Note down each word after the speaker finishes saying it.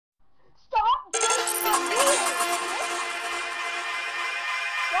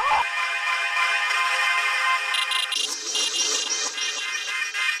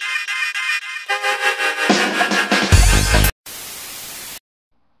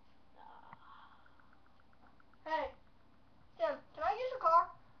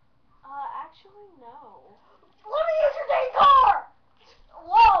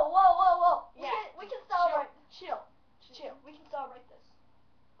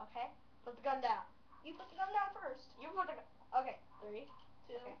gun down. You put the gun down first. You put the gun. Okay. 3,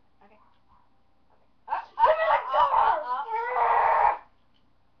 2. Okay. Okay. Give me the car!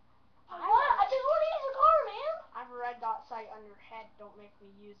 What? I just want to use the car, man. I have a red dot sight on your head. Don't make me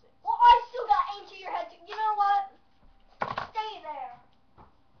use it. Well, I still got aim to your head. You know what? Stay there.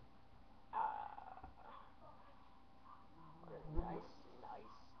 Nice.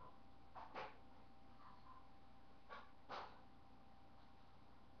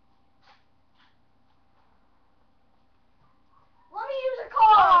 Let me use the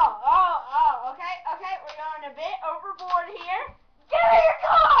car. Oh. Okay. We're going a bit overboard here. Give me your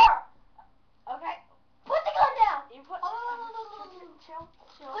car. Okay. Put the gun down. You put. Chill.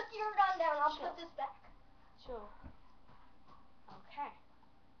 Put your gun down. I'll put this back. Chill. Okay.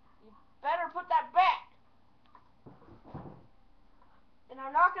 You better put that back. And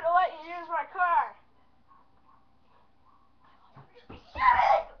I'm not gonna let you use my car.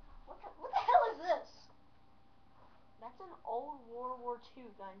 What the hell is this? That's an old World War II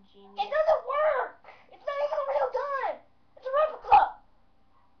gun, genius. It doesn't work. It's not even a real gun. It's a replica.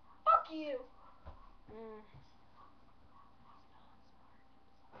 Fuck you.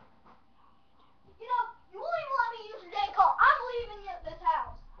 You know, you won't even let me use your dang car. I'm leaving this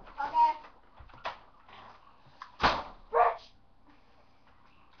house. Okay? Rich!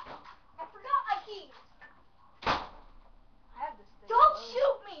 I forgot my keys. I have this thing. Don't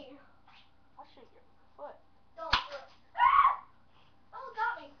shoot me. I'll shoot your foot. Don't do it. Ah! Oh,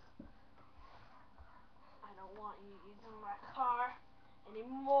 got me. I don't want you using my car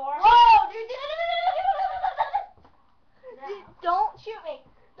anymore. Whoa, dude. No. Don't shoot me.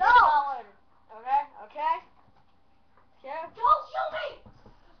 No. Okay? Yeah. Don't shoot me.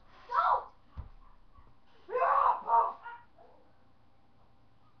 Don't.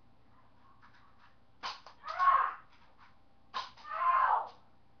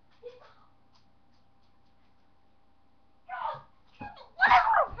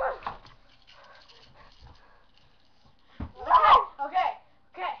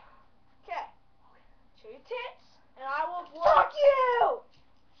 Okay. Show your tits, and I will blow. Fuck you!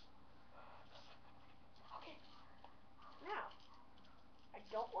 Okay. Now, I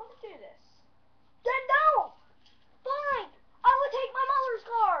don't want to do this. Then no! Fine! I will take my mother's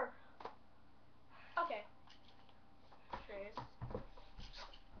car! Okay. Trace.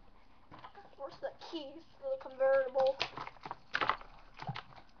 Where's the keys to the convertible?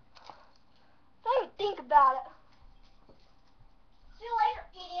 Don't even think about it.